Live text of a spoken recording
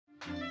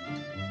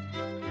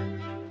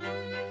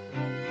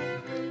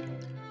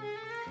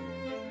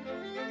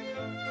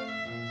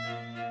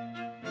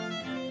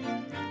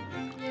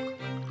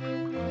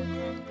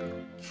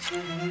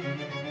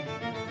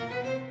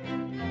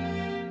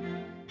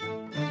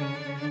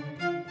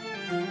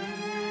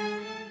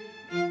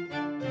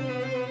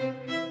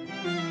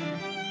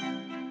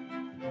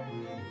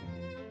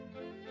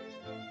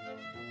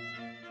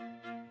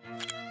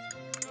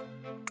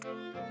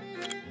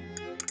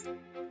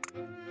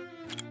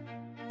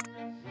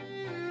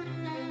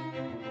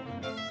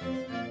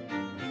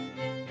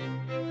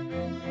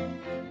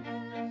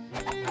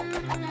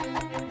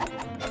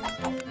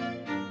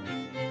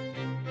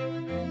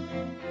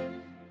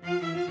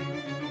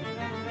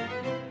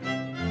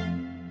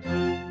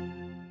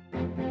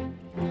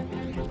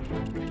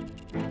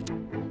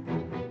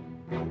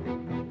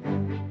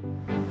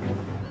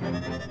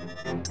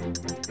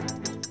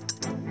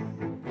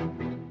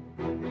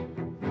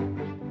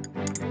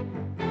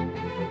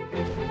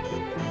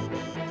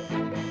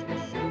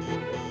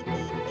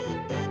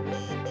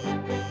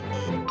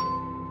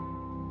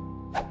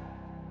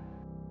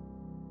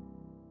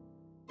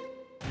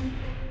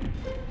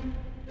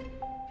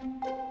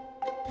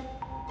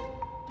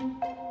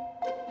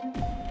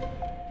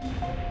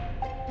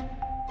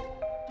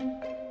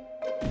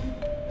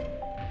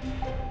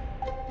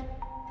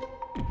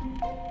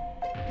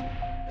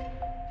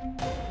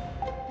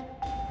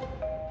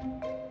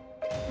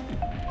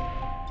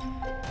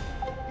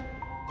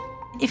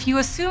If you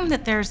assume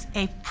that there's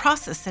a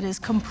process that is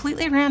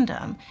completely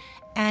random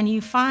and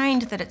you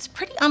find that it's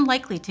pretty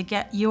unlikely to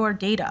get your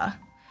data,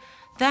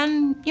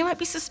 then you might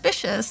be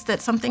suspicious that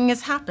something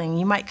is happening.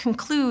 You might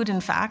conclude,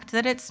 in fact,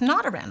 that it's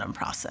not a random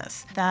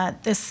process,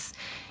 that this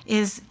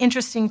is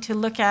interesting to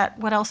look at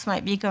what else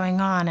might be going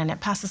on, and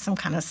it passes some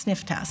kind of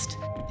sniff test.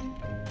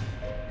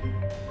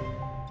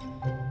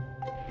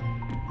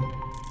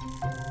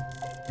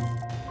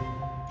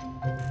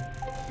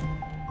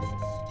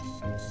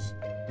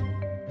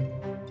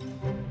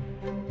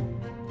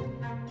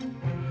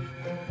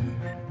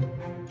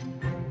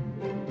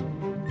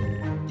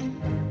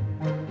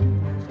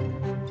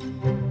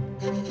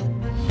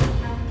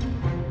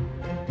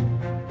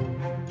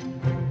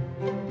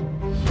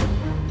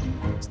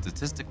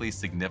 Statistically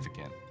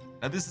significant.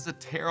 Now, this is a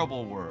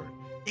terrible word.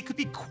 It could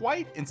be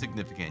quite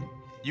insignificant.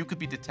 You could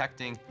be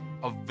detecting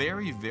a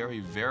very,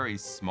 very, very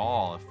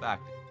small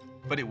effect,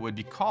 but it would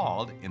be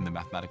called, in the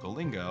mathematical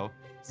lingo,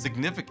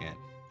 significant.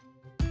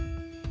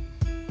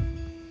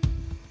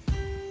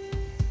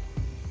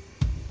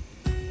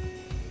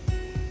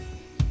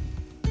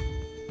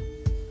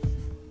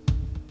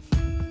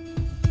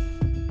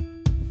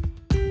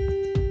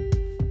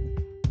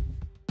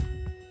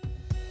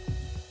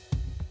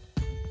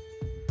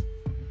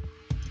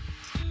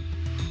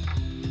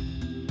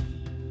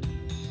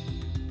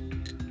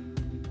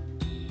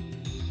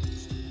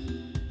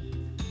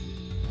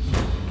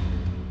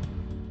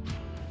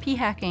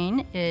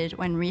 P-hacking is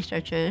when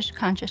researchers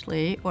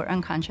consciously or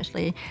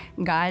unconsciously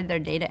guide their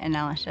data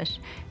analysis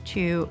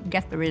to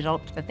get the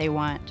results that they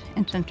want.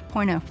 And since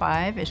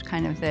 0.05 is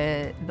kind of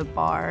the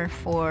bar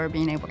for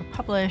being able to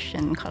publish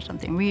and call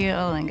something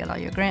real and get all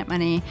your grant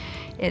money,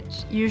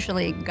 it's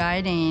usually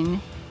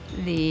guiding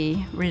the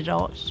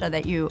results so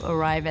that you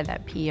arrive at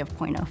that P of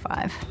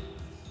 0.05.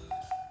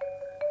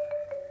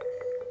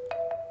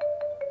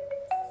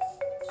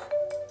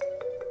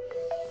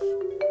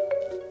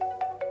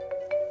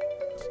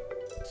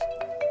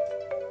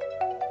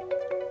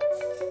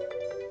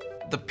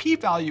 The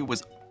p-value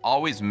was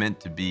always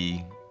meant to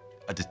be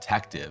a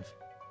detective,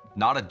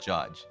 not a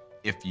judge.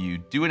 If you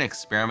do an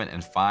experiment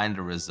and find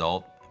a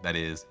result that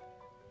is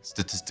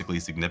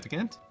statistically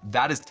significant,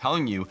 that is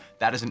telling you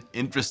that is an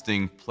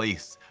interesting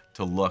place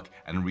to look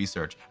and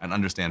research and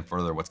understand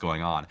further what's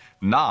going on.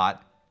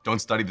 Not, don't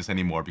study this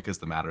anymore because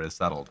the matter is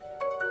settled.